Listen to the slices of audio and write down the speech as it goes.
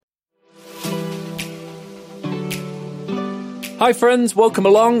Hi friends, welcome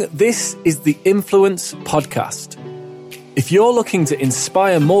along. This is the Influence Podcast. If you're looking to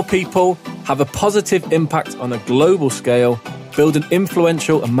inspire more people, have a positive impact on a global scale, build an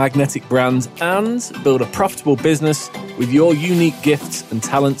influential and magnetic brand, and build a profitable business with your unique gifts and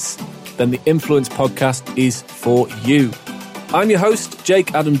talents, then the Influence Podcast is for you. I'm your host,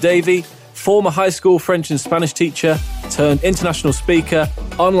 Jake Adam Davey, former high school French and Spanish teacher, turned international speaker,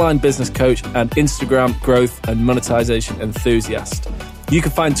 online business coach, and Instagram growth and monetization enthusiast. You can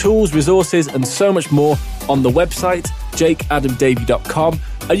find tools, resources, and so much more on the website, jakeadamdavey.com.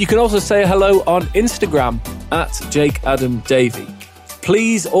 And you can also say hello on Instagram at jakeadamdavey.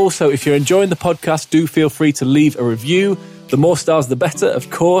 Please also, if you're enjoying the podcast, do feel free to leave a review. The more stars, the better, of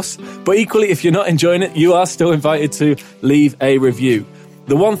course. But equally, if you're not enjoying it, you are still invited to leave a review.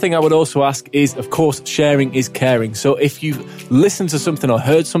 The one thing I would also ask is, of course, sharing is caring. So if you've listened to something or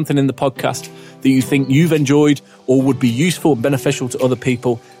heard something in the podcast that you think you've enjoyed or would be useful and beneficial to other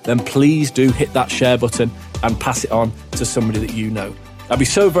people, then please do hit that share button and pass it on to somebody that you know. I'd be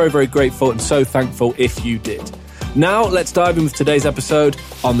so very, very grateful and so thankful if you did. Now, let's dive in with today's episode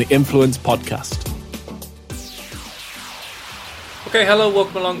on the Influence Podcast. Okay, hello,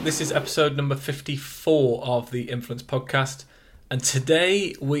 welcome along. This is episode number 54 of the Influence Podcast. And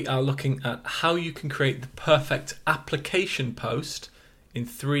today we are looking at how you can create the perfect application post in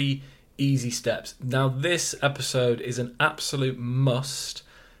 3 easy steps. Now, this episode is an absolute must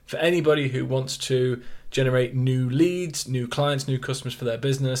for anybody who wants to generate new leads, new clients, new customers for their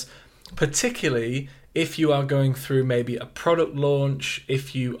business, particularly if you are going through maybe a product launch,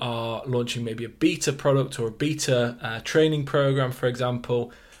 if you are launching maybe a beta product or a beta training program, for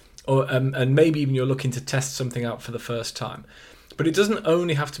example, or and maybe even you're looking to test something out for the first time. But it doesn't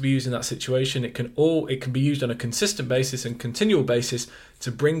only have to be used in that situation. It can be used on a consistent basis and continual basis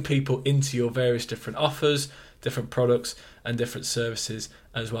to bring people into your various different offers, different products, and different services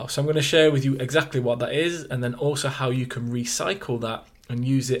as well. So I'm going to share with you exactly what that is, and then also how you can recycle that and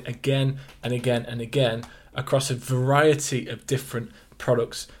use it again and again and again across a variety of different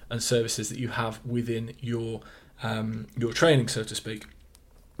products and services that you have within your training, so to speak.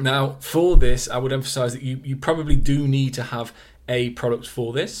 Now, for this, I would emphasize that you probably do need to have a product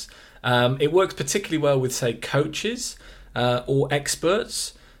for this. It works particularly well with, say, coaches or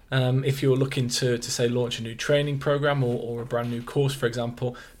experts. If you're looking to say launch a new training program or a brand new course, for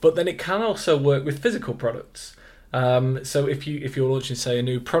example. But then it can also work with physical products. So if you're launching, say, a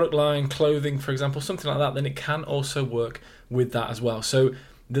new product line, clothing, for example, something like that, then it can also work with that as well. So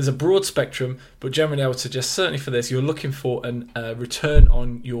there's a broad spectrum, but generally I would suggest certainly for this, you're looking for a return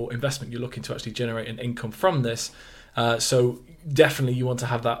on your investment. You're looking to actually generate an income from this. So definitely you want to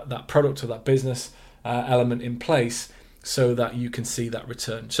have that product or that business element in place so that you can see that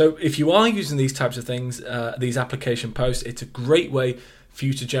return. So if you are using these types of things, these application posts, it's a great way for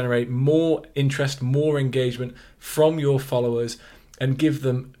you to generate more interest, more engagement from your followers and give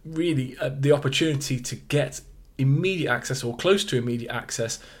them really the opportunity to get immediate access or close to immediate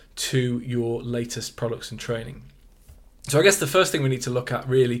access to your latest products and training. So I guess the first thing we need to look at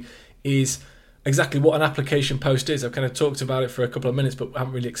really is exactly what an application post is. I've kind of talked about it for a couple of minutes, but I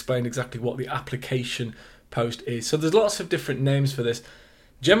haven't really explained exactly what the application post is. So there's lots of different names for this.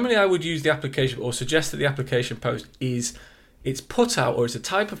 Generally, I would use the application or suggest that the application post it's put out, or it's a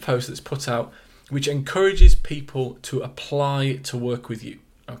type of post that's put out which encourages people to apply to work with you.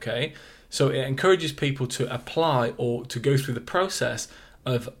 Okay, so it encourages people to apply or to go through the process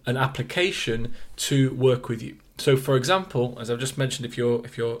of an application to work with you. So, for example, as I've just mentioned, if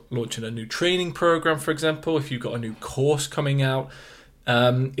you're launching a new training program, for example, if you've got a new course coming out,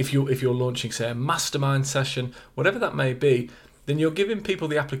 if you're launching, say, a mastermind session, whatever that may be, then you're giving people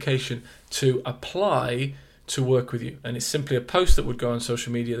the application to apply to work with you, and it's simply a post that would go on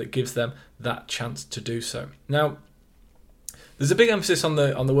social media that gives them that chance to do so. Now, there's a big emphasis on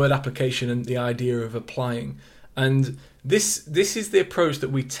the word application and the idea of applying, and this is the approach that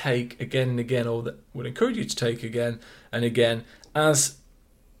we take again and again, or that would encourage you to take again and again, as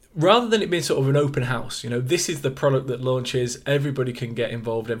rather than it being sort of an open house. This is the product that launches, everybody can get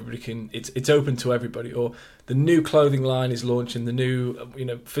involved, it's open to everybody. Or the new clothing line is launching, the new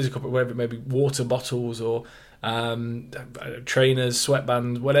physical, whatever it may be, water bottles or trainers,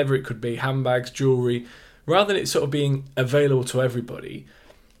 sweatbands, whatever it could be, handbags, jewelry. Rather than it sort of being available to everybody,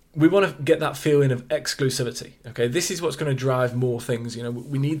 we want to get that feeling of exclusivity. Okay, this is what's going to drive more things.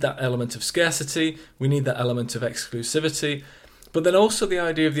 We need that element of scarcity, we need that element of exclusivity. But then also the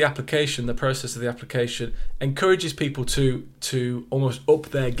idea of the application, the process of the application, encourages people to almost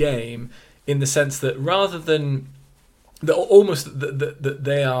up their game, in the sense that rather than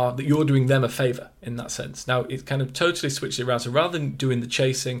that you're doing them a favor in that sense. Now it kind of totally switches it around. So rather than doing the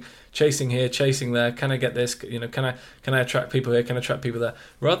chasing here, chasing there, can I get this? Can I attract people here? Can I attract people there?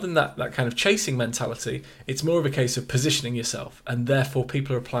 Rather than that kind of chasing mentality, it's more of a case of positioning yourself, and therefore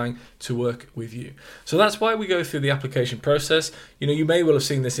people are applying to work with you. So that's why we go through the application process. You may well have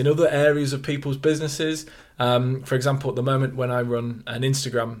seen this in other areas of people's businesses. For example, at the moment when I run an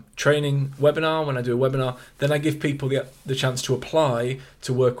Instagram training webinar, when I do a webinar, then I give people the chance to apply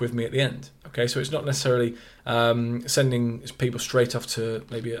to work with me at the end. Okay, so it's not necessarily sending people straight off to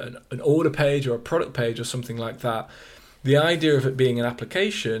maybe an order page or a product page or something like that. The idea of it being an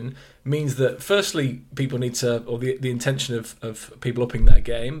application means that firstly, people need to, or the intention of people upping their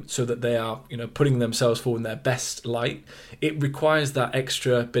game so that they are, putting themselves forward in their best light. It requires that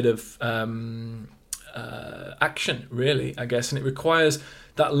extra bit of action, really, I guess, and it requires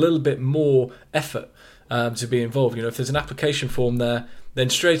that little bit more effort to be involved. If there's an application form there, then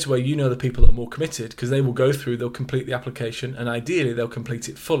straight away the people that are more committed, because they will go through, they'll complete the application, and ideally they'll complete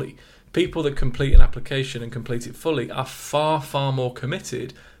it fully. People that complete an application and complete it fully are far, far more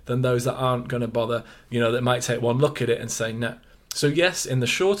committed than those that aren't going to bother, that might take one look at it and say no. So yes, in the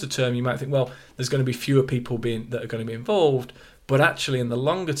shorter term, you might think, well, there's going to be fewer people that are going to be involved, but actually in the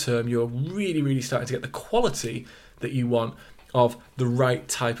longer term, you're really, really starting to get the quality that you want of the right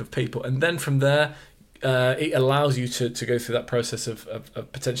type of people. And then from there, it allows you to go through that process of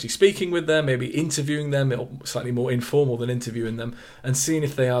potentially speaking with them, maybe interviewing them, slightly more informal than interviewing them, and seeing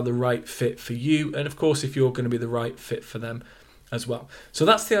if they are the right fit for you, and of course if you're going to be the right fit for them as well. So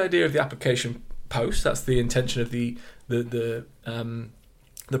that's the idea of the application post. That's the intention of the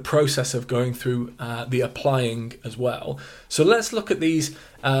process of going through the applying as well. So let's look at these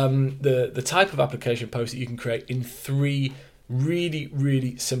the type of application post that you can create in 3 really,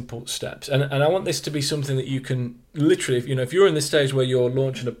 really simple steps. And I want this to be something that you can literally, if you're in this stage where you're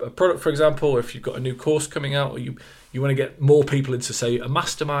launching a product, for example, or if you've got a new course coming out, or you want to get more people into, say, a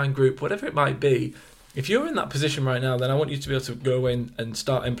mastermind group, whatever it might be, if you're in that position right now, then I want you to be able to go in and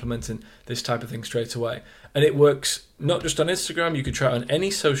start implementing this type of thing straight away. And it works not just on Instagram, you can try it on any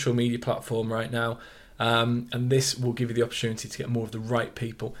social media platform right now. And this will give you the opportunity to get more of the right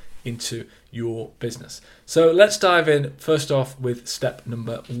people into your business. So let's dive in first off with step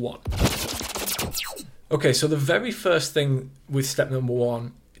number 1. Okay, so the very first thing with step number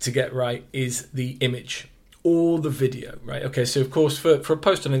 1 to get right is the image or the video, right? Okay, so of course for a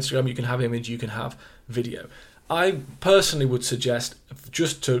post on Instagram, you can have image, you can have video. I personally would suggest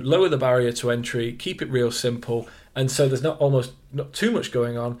just to lower the barrier to entry, keep it real simple, and so there's not too much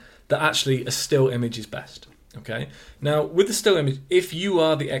going on, that actually a still image is best. Okay. Now, with the still image, if you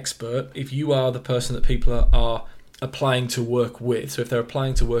are the expert, if you are the person that people are applying to work with, so if they're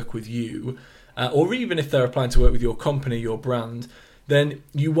applying to work with you, or even if they're applying to work with your company, your brand, then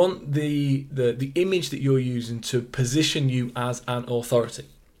you want the image that you're using to position you as an authority.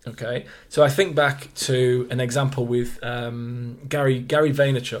 Okay. So I think back to an example with Gary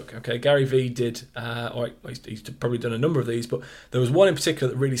Vaynerchuk. Okay, Gary V did, or he's probably done a number of these, but there was one in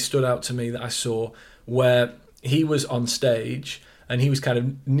particular that really stood out to me that I saw, where he was on stage and he was kind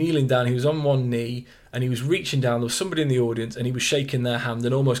of kneeling down, he was on one knee and he was reaching down, there was somebody in the audience and he was shaking their hand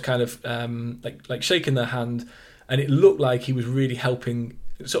and almost kind of like shaking their hand, and it looked like he was really helping,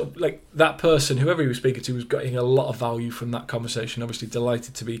 sort of like that person, whoever he was speaking to, was getting a lot of value from that conversation. Obviously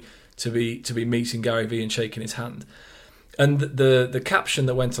delighted to be meeting Gary Vee and shaking his hand. And the caption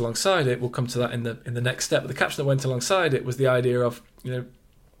that went alongside it, we'll come to that in the next step, but the caption that went alongside it was the idea of,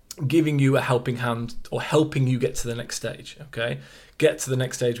 giving you a helping hand or helping you get to the next stage. Okay, get to the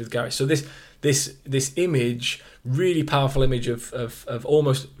next stage with Gary. So this image, really powerful image of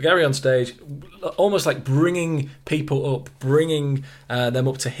almost Gary on stage, almost like bringing people up, bringing them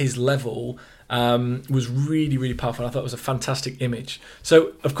up to his level, was really, really powerful. I thought it was a fantastic image.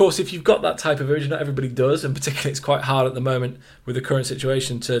 So, of course, if you've got that type of image, not everybody does, and particularly it's quite hard at the moment with the current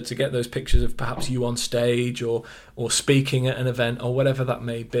situation to get those pictures of perhaps you on stage or speaking at an event or whatever that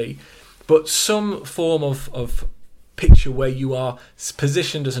may be. But some form of picture where you are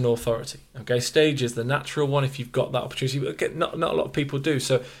positioned as an authority. Okay, stage is the natural one if you've got that opportunity, but again, not a lot of people do.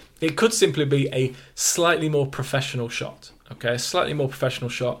 So it could simply be a slightly more professional shot. Okay, a slightly more professional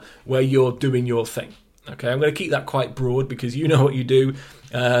shot where you're doing your thing. Okay, I'm going to keep that quite broad because you know what you do.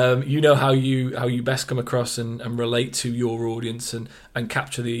 You know how you best come across and relate to your audience and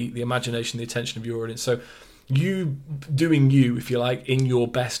capture the imagination, the attention of your audience. So you doing you, if you like, in your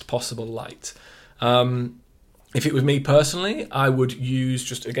best possible light. If it was me personally, I would use,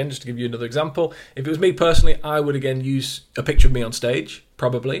 just to give you another example, if it was me personally, I would again use a picture of me on stage,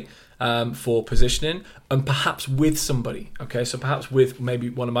 probably. for positioning, and perhaps with somebody. Okay, so perhaps with maybe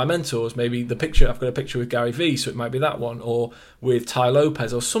one of my mentors, maybe I've got a picture with Gary Vee, so it might be that one, or with Tai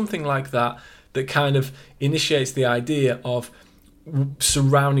Lopez or something like that, that kind of initiates the idea of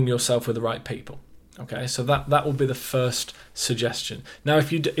surrounding yourself with the right people. Okay, so that will be the first suggestion. Now,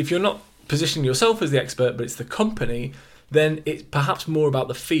 if you're not positioning yourself as the expert, but it's the company, then it's perhaps more about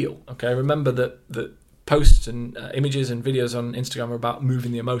the feel. Okay, remember that posts and images and videos on Instagram are about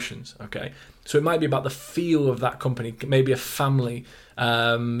moving the emotions. Okay, so it might be about the feel of that company, maybe a family,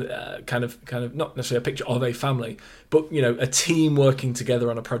 kind of not necessarily a picture of a family, but a team working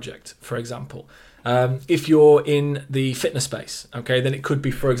together on a project, for example. If you're in the fitness space, okay, then it could be,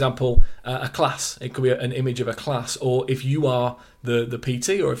 for example, a class. It could be an image of a class, or if you are the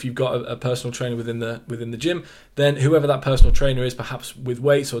PT, or if you've got a personal trainer within the gym, then whoever that personal trainer is, perhaps with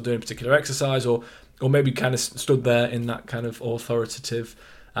weights or doing a particular exercise, or maybe kind of stood there in that kind of authoritative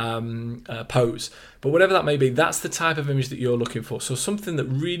pose. But whatever that may be, that's the type of image that you're looking for. So something that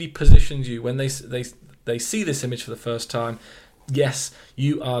really positions you when they see this image for the first time. Yes,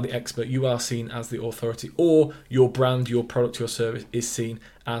 you are the expert, you are seen as the authority, or your brand, your product, your service is seen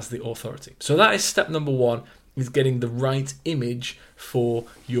as the authority. So that is step number one, is getting the right image for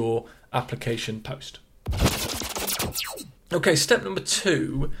your application post. Okay, step number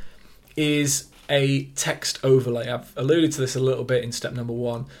two is a text overlay. I've alluded to this a little bit in step number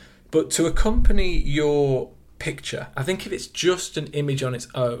one, but to accompany your picture, I think if it's just an image on its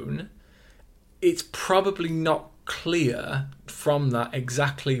own, it's probably not clear from that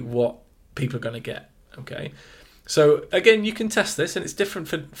exactly what people are going to get. Okay, so again, you can test this, and it's different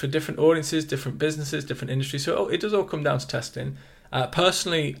for different audiences, different businesses, different industries, so it does all come down to testing.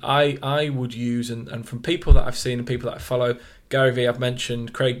 Personally, I would use, and from people that I've seen and people that I follow, Gary Vee I've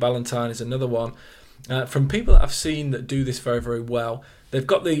mentioned, Craig Ballantyne is another one, from people that I've seen that do this very, very well, they've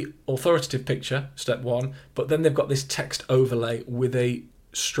got the authoritative picture, step one, but then they've got this text overlay with a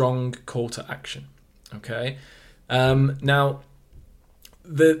strong call to action. Okay, now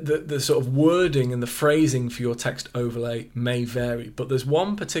the sort of wording and the phrasing for your text overlay may vary, but there's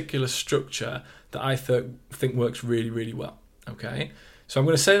one particular structure that I think works really, really well. Okay, so I'm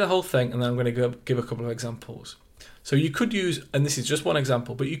going to say the whole thing, and then I'm going to give a couple of examples. So you could use, and this is just one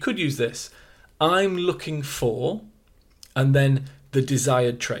example, but you could use this: I'm looking for, and then the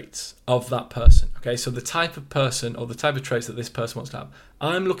desired traits of that person. Okay, so the type of person or the type of traits that this person wants to have.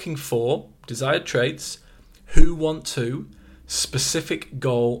 I'm looking for desired traits, who want to, specific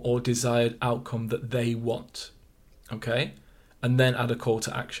goal or desired outcome that they want. Okay, and then add a call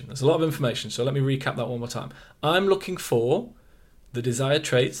to action. There's a lot of information, so let me recap that one more time. I'm looking for the desired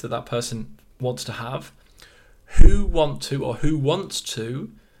traits that person wants to have, who want to or who wants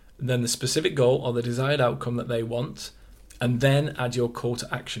to, then the specific goal or the desired outcome that they want, and then add your call to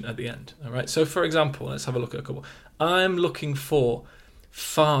action at the end. All right. So, for example, let's have a look at a couple. I'm looking for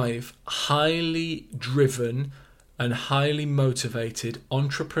 5 highly driven and highly motivated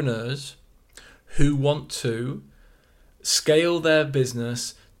entrepreneurs who want to scale their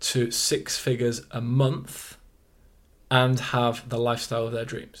business to 6 figures a month and have the lifestyle of their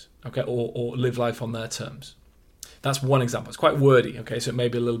dreams. Okay, or live life on their terms. That's one example. It's quite wordy. Okay, so it may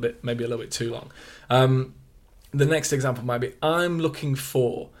be a little bit too long. The next example might be, I'm looking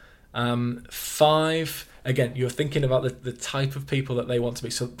for 5, again, you're thinking about the type of people that they want to be.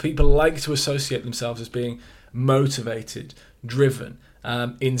 So people like to associate themselves as being motivated, driven,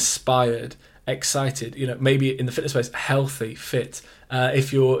 inspired, excited, maybe in the fitness space, healthy, fit.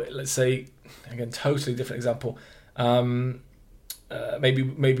 If you're, let's say, again, totally different example, maybe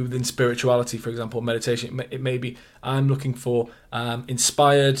within spirituality, for example, meditation, it may be I'm looking for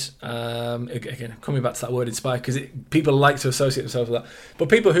inspired, again, coming back to that word inspired, because people like to associate themselves with that, but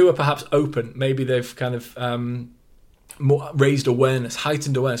people who are perhaps open, maybe they've kind of more raised awareness,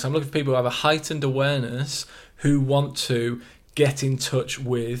 heightened awareness. I'm looking for people who have a heightened awareness, who want to get in touch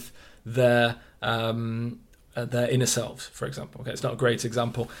with their inner selves, for example. Okay, it's not a great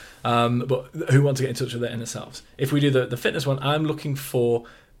example, but who want to get in touch with their inner selves. If we do the fitness one, I'm looking for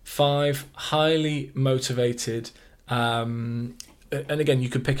 5 highly motivated, and again, you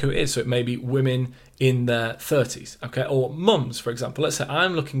could pick who it is. So it may be women in their 30s, okay, or mums, for example. Let's say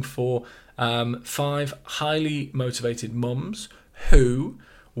I'm looking for 5 highly motivated mums who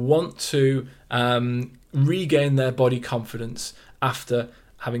want to regain their body confidence after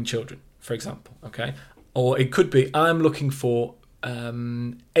having children, for example, okay? Or it could be, I'm looking for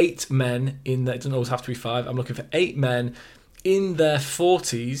 8 men in there, it doesn't always have to be 5, I'm looking for 8 men in their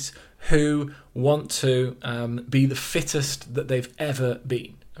 40s who want to be the fittest that they've ever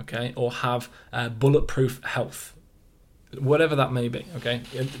been, okay? Or have bulletproof health. whatever that may be, okay?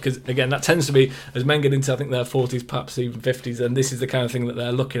 Because, again, that tends to be, as men get into, I think, their 40s, perhaps even 50s, and this is the kind of thing that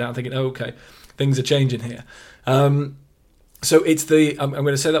they're looking at, thinking, oh, okay, things are changing here. So it's I'm going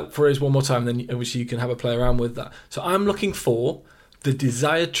to say that phrase one more time, then obviously you can have a play around with that. So I'm looking for the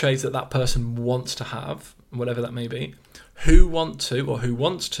desired traits that person wants to have, whatever that may be. Who wants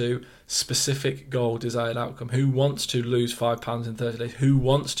to, specific goal, desired outcome. Who wants to lose £5 in 30 days? Who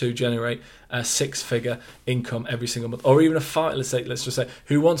wants to generate a 6-figure income every single month? Or even let's just say,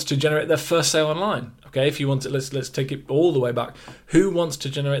 who wants to generate their first sale online? Okay, if you want to, let's take it all the way back. Who wants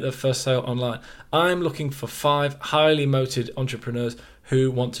to generate their first sale online? I'm looking for 5 highly motivated entrepreneurs who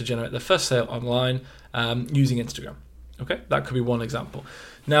want to generate their first sale online using Instagram. Okay, that could be one example.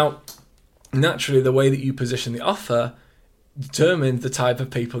 Now, naturally, the way that you position the offer determines the type of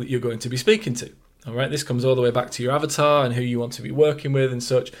people that you're going to be speaking to. All right, this comes all the way back to your avatar and who you want to be working with and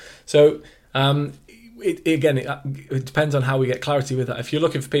such. So, it depends on how we get clarity with that. If you're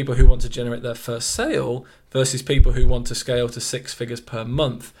looking for people who want to generate their first sale versus people who want to scale to 6 figures per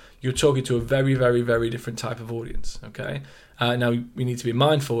month, you're talking to a very, very, very different type of audience. Okay. Now, we need to be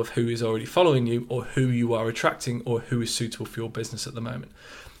mindful of who is already following you or who you are attracting or who is suitable for your business at the moment.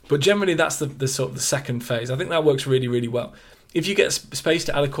 But generally, that's the sort of the second phase. I think that works really, really well. If you get space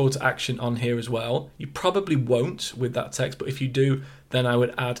to add a call to action on here as well, you probably won't with that text, but if you do, then I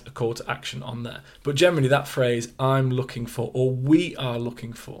would add a call to action on there. But generally, that phrase, I'm looking for, or we are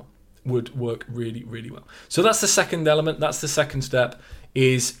looking for, would work really, really well. So that's the second element. That's the second step,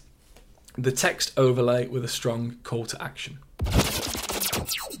 is the text overlay with a strong call to action.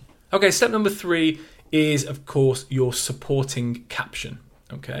 Okay, step number 3 is, of course, your supporting caption.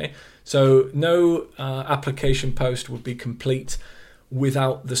 Okay, so no application post would be complete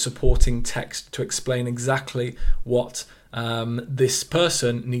without the supporting text to explain exactly what this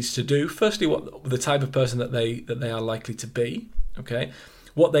person needs to do. Firstly, what the type of person that they are likely to be. Okay,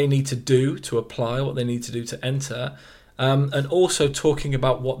 what they need to do to apply, what they need to do to enter, and also talking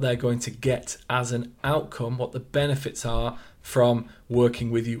about what they're going to get as an outcome, what the benefits are from working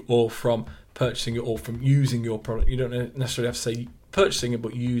with you or from purchasing it or from using your product. You don't necessarily have to say purchasing it,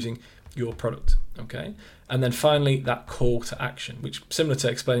 but using your product. Okay, and then finally that call to action, which similar to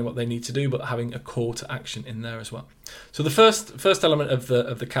explaining what they need to do, but having a call to action in there as well. So the first element of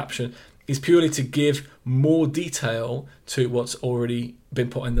the caption is purely to give more detail to what's already been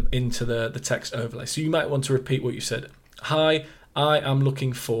put into the text overlay. So you might want to repeat what you said. Hi, I am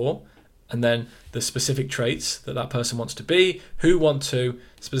looking for, and then the specific traits that person wants to be, who want to,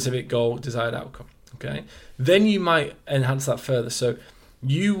 specific goal, desired outcome. Okay, then you might enhance that further. So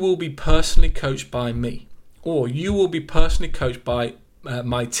you will be personally coached by me, or you will be personally coached by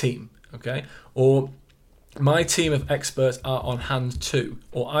my team. Okay, or my team of experts are on hand too,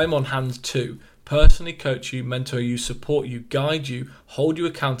 or I'm on hand too. Personally coach you, mentor you, support you, guide you, hold you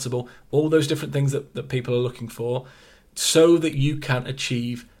accountable, all those different things that people are looking for, so that you can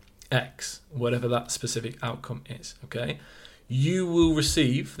achieve X, whatever that specific outcome is. Okay, you will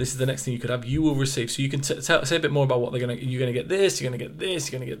receive, this is the next thing you could have, you will receive. So you can say a bit more about what you're going to get this, you're going to get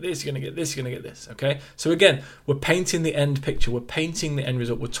this, you're going to get this, you're going to get this, you're going to get this. Okay, so again, we're painting the end picture, we're painting the end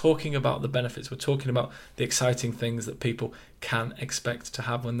result, we're talking about the benefits, we're talking about the exciting things that people can expect to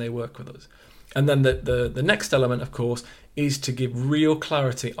have when they work with us. And then the next element, of course, is to give real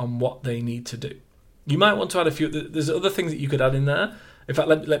clarity on what they need to do. You might want to add a few, there's other things that you could add in there. In fact,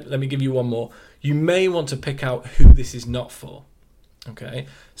 let me give you one more. You may want to pick out who this is not for. Okay,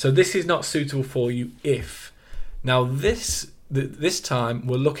 so this is not suitable for you if. Now this time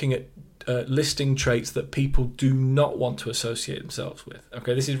we're looking at listing traits that people do not want to associate themselves with.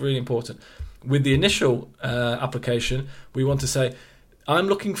 Okay, this is really important. With the initial application, we want to say, I'm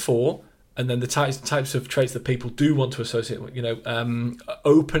looking for, and then the types of traits that people do want to associate with.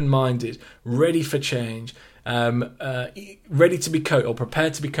 Open-minded, ready for change, ready to be coached or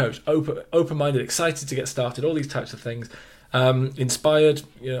prepared to be coached, open-minded, excited to get started, all these types of things, inspired,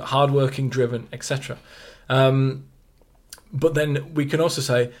 hardworking, driven, etc. But then we can also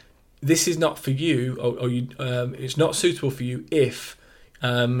say, this is not for you, or it's not suitable for you if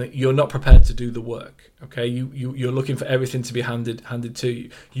you're not prepared to do the work. Okay, you're looking for everything to be handed to you.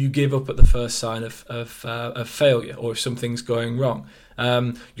 You give up at the first sign of failure, or if something's going wrong.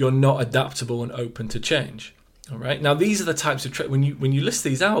 You're not adaptable and open to change. All right. Now these are the types of when you list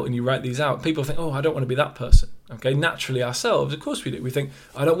these out and you write these out, people think, oh, I don't want to be that person. Okay, naturally ourselves, of course we do. We think,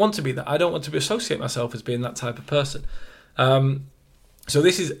 I don't want to be that. I don't want to associate myself as being that type of person. So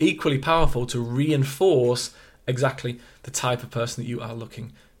this is equally powerful to reinforce exactly the type of person that you are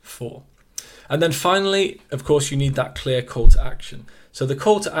looking for. And then finally, of course, you need that clear call to action. So the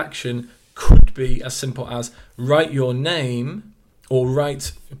call to action could be as simple as write your name or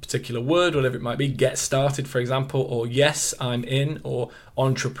write a particular word, whatever it might be, get started, for example, or yes, I'm in, or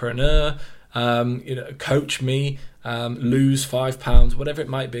entrepreneur, coach me, lose £5, whatever it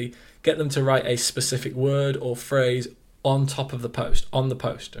might be. Get them to write a specific word or phrase on top of the post, on the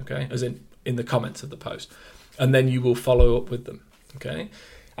post, okay, as in the comments of the post. And then you will follow up with them, okay?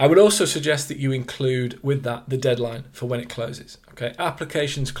 I would also suggest that you include with that the deadline for when it closes, okay?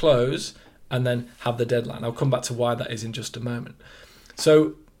 Applications close and then have the deadline. I'll come back to why that is in just a moment.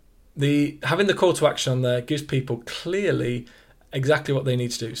 So having the call to action on there gives people clearly exactly what they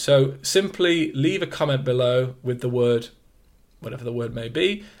need to do. So simply leave a comment below with the word, whatever the word may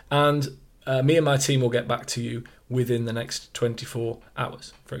be, and me and my team will get back to you within the next 24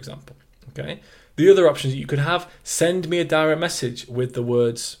 hours, for example. Okay. The other options that you could have, send me a direct message with the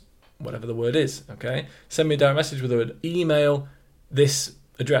words, whatever the word is. Okay. Send me a direct message with the word, email this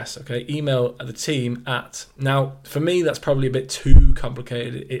address. Okay. Email the team at. Now, for me, that's probably a bit too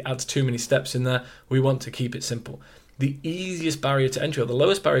complicated. It adds too many steps in there. We want to keep it simple. The easiest barrier to entry, or the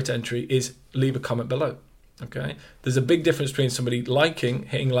lowest barrier to entry, is leave a comment below. Okay. There's a big difference between somebody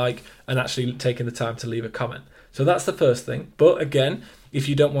hitting like, and actually taking the time to leave a comment. So that's the first thing. But again, if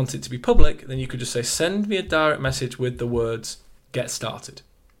you don't want it to be public, then you could just say, send me a direct message with the words, get started.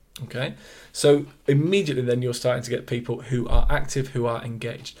 Okay. So immediately then you're starting to get people who are active, who are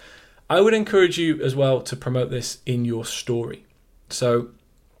engaged. I would encourage you as well to promote this in your story. So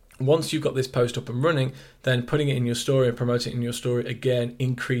once you've got this post up and running, then putting it in your story and promoting it in your story again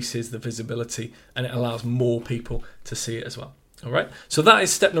increases the visibility and it allows more people to see it as well. All right, so that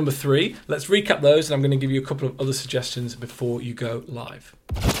is step number 3. Let's recap those, and I'm going to give you a couple of other suggestions before you go live.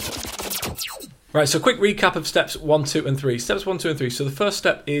 Right, so quick recap of steps 1, 2, and 3. Steps 1, 2, and 3. So the first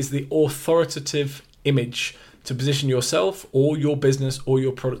step is the authoritative image, to position yourself or your business or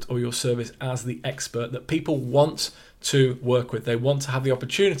your product or your service as the expert that people want to work with. They want to have the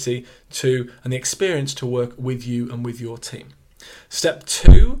opportunity to and the experience to work with you and with your team. Step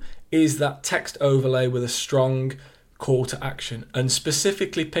 2 is that text overlay with a strong call to action, and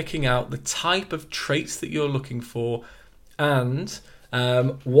specifically picking out the type of traits that you're looking for and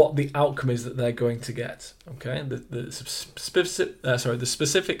what the outcome is that they're going to get. Okay, the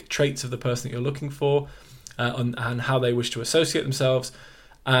specific traits of the person that you're looking for, and how they wish to associate themselves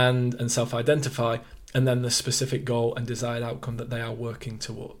and self-identify, and then the specific goal and desired outcome that they are working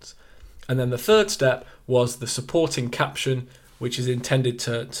towards. And then the third step was the supporting caption, which is intended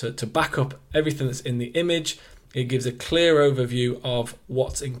to back up everything that's in the image. It gives a clear overview of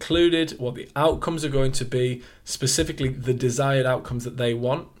what's included, what the outcomes are going to be, specifically the desired outcomes that they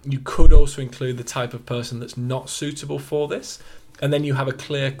want. You could also include the type of person that's not suitable for this. And then you have a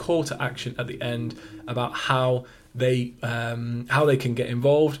clear call to action at the end about how they can get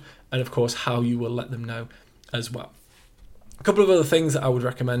involved, and of course how you will let them know as well. A couple of other things that I would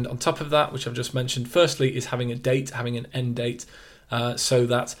recommend on top of that, which I've just mentioned. Firstly is having an end date, so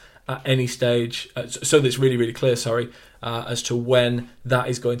that at any stage, so that it's really, really clear, as to when that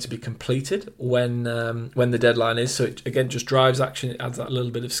is going to be completed, when the deadline is. So it, again, just drives action. It adds that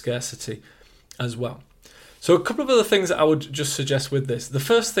little bit of scarcity as well. So a couple of other things that I would just suggest with this. The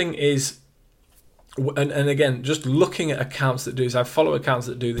first thing is, and again, just looking at accounts that do this. I follow accounts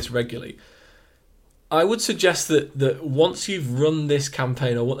that do this regularly. I would suggest that once you've run this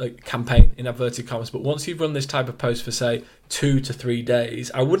campaign, or campaign in inverted commas, but once you've run this type of post for, say, 2 to 3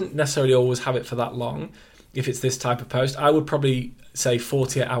 days, I wouldn't necessarily always have it for that long. If it's this type of post, I would probably say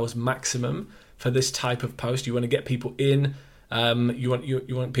 48 hours maximum for this type of post. You want to get people in. You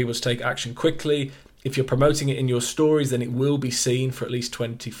want people to take action quickly. If you're promoting it in your stories, then it will be seen for at least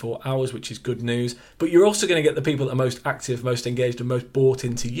 24 hours, which is good news. But you're also going to get the people that are most active, most engaged, and most bought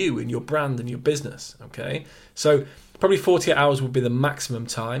into you and your brand and your business. Okay, so probably 48 hours would be the maximum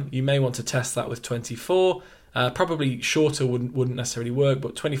time. You may want to test that with 24. Probably shorter wouldn't necessarily work,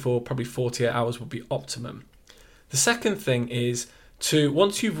 but 24, probably 48 hours would be optimum. The second thing is to,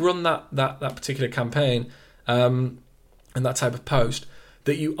 once you've run that particular campaign and that type of post,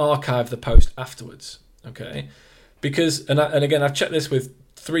 that you archive the post afterwards, okay? Because, and again, I've checked this with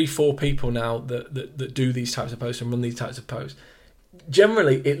 3-4 people now that do these types of posts and run these types of posts.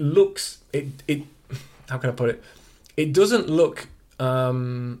 Generally, it looks, how can I put it? It doesn't look,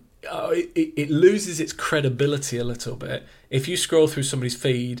 it loses its credibility a little bit if you scroll through somebody's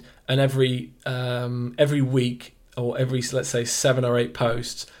feed and every week or every, let's say, 7 or 8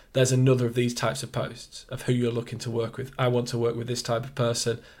 posts, there's another of these types of posts of who you're looking to work with. I want to work with this type of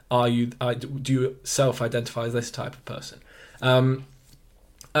person. Do you self-identify as this type of person?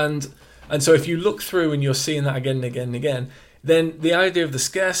 And so if you look through and you're seeing that again and again and again, then the idea of the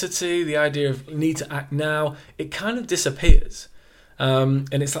scarcity, the idea of need to act now, it kind of disappears.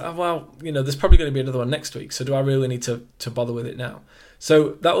 And it's like, oh, well, there's probably going to be another one next week, so do I really need to bother with it now? So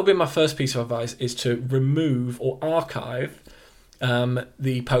that will be my first piece of advice, is to remove or archive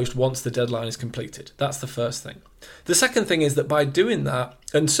the post once the deadline is completed. That's the first thing. The second thing is that by doing that,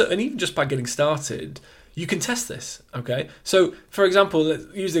 and even just by getting started, you can test this, okay? So, for example, let's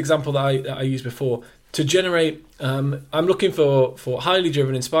use the example that I used before. To generate, I'm looking for highly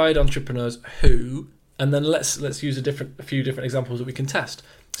driven, inspired entrepreneurs who, and then let's use a few different examples that we can test.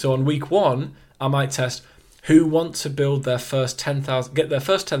 So on week 1, I might test who want to build their first 10,000, get their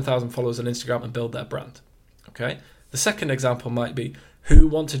first 10,000 followers on Instagram and build their brand, okay? The second example might be who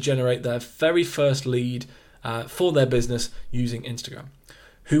want to generate their very first lead for their business using Instagram.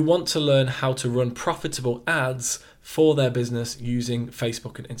 Who want to learn how to run profitable ads for their business using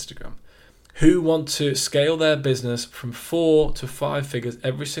Facebook and Instagram. Who want to scale their business from 4 to 5 figures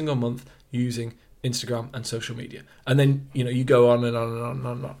every single month using Instagram and social media. And then, you go on and on and on and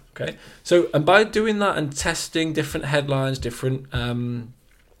on and on. Okay. So, and by doing that and testing different headlines, different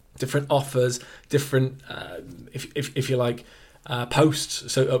offers, different, if you like,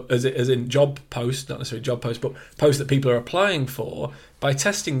 posts, so as in job posts, not necessarily job posts, but posts that people are applying for, by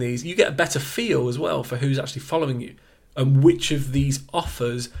testing these, you get a better feel as well for who's actually following you and which of these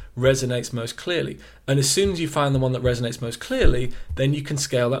offers resonates most clearly. And as soon as you find the one that resonates most clearly, then you can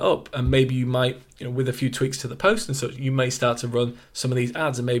scale that up. And maybe you might, with a few tweaks to the post and such, you may start to run some of these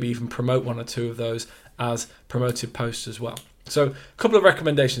ads and maybe even promote 1 or 2 of those as promoted posts as well. So a couple of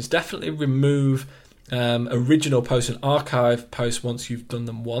recommendations. Definitely remove original posts and archive posts once you've done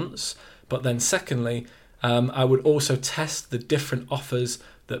them once. But then secondly, I would also test the different offers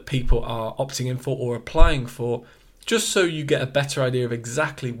that people are opting in for or applying for, just so you get a better idea of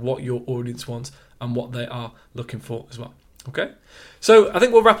exactly what your audience wants and what they are looking for as well. Okay, so I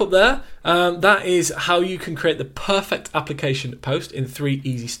think we'll wrap up there. That is how you can create the perfect application post in 3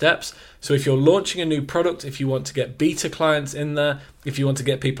 easy steps. So if you're launching a new product, if you want to get beta clients in there, if you want to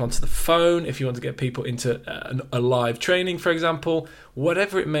get people onto the phone, if you want to get people into a live training, for example,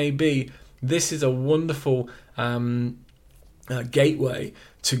 whatever it may be, this is a wonderful gateway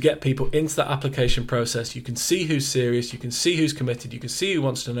to get people into that application process. You can see who's serious, you can see who's committed, you can see who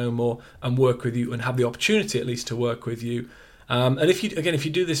wants to know more and work with you and have the opportunity at least to work with you. And if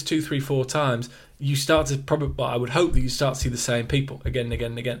you do this 2, 3, 4 times, you start to I would hope that you start to see the same people again and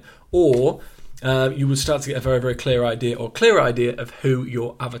again and again. Or you would start to get a very, very clear idea of who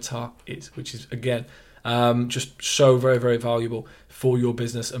your avatar is, which is, again, just so very, very valuable for your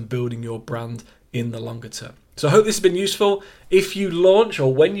business and building your brand in the longer term. So I hope this has been useful. If you launch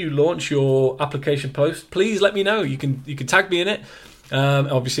or when you launch your application post, please let me know. You can tag me in it.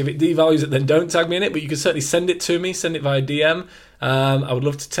 Obviously, if it devalues it, then don't tag me in it, but you can certainly send it to me, send it via DM. I would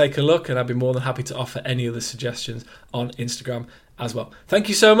love to take a look, and I'd be more than happy to offer any other suggestions on Instagram as well. Thank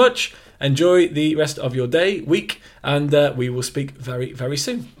you so much. Enjoy the rest of your day, week, and we will speak very, very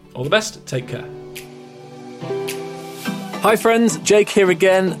soon. All the best. Take care. Hi friends, Jake here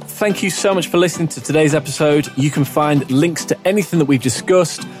again. Thank you so much for listening to today's episode. You can find links to anything that we've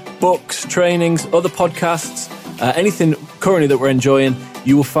discussed, books, trainings, other podcasts, anything currently that we're enjoying.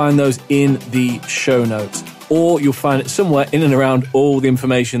 You will find those in the show notes, or you'll find it somewhere in and around all the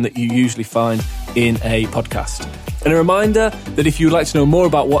information that you usually find in a podcast. And a reminder that if you'd like to know more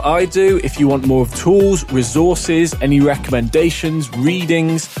about what I do, if you want more of tools, resources, any recommendations,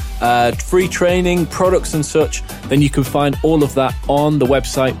 readings, free training, products and such, then you can find all of that on the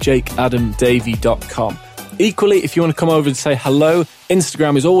website jakeadamdavey.com. Equally, if you want to come over and say hello,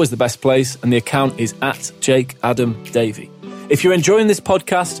 Instagram is always the best place, and the account is @jakeadamdavey. If you're enjoying this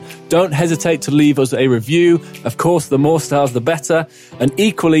podcast, don't hesitate to leave us a review. Of course, the more stars, the better. And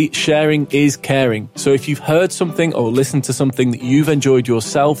equally, sharing is caring. So if you've heard something or listened to something that you've enjoyed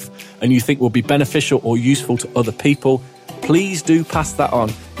yourself and you think will be beneficial or useful to other people, please do pass that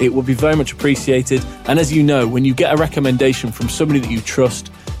on. It will be very much appreciated. And as you know, when you get a recommendation from somebody that you trust,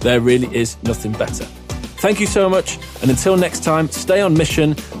 there really is nothing better. Thank you so much, and until next time, stay on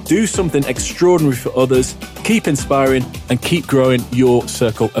mission, do something extraordinary for others, keep inspiring, and keep growing your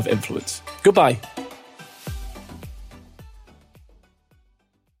circle of influence. Goodbye.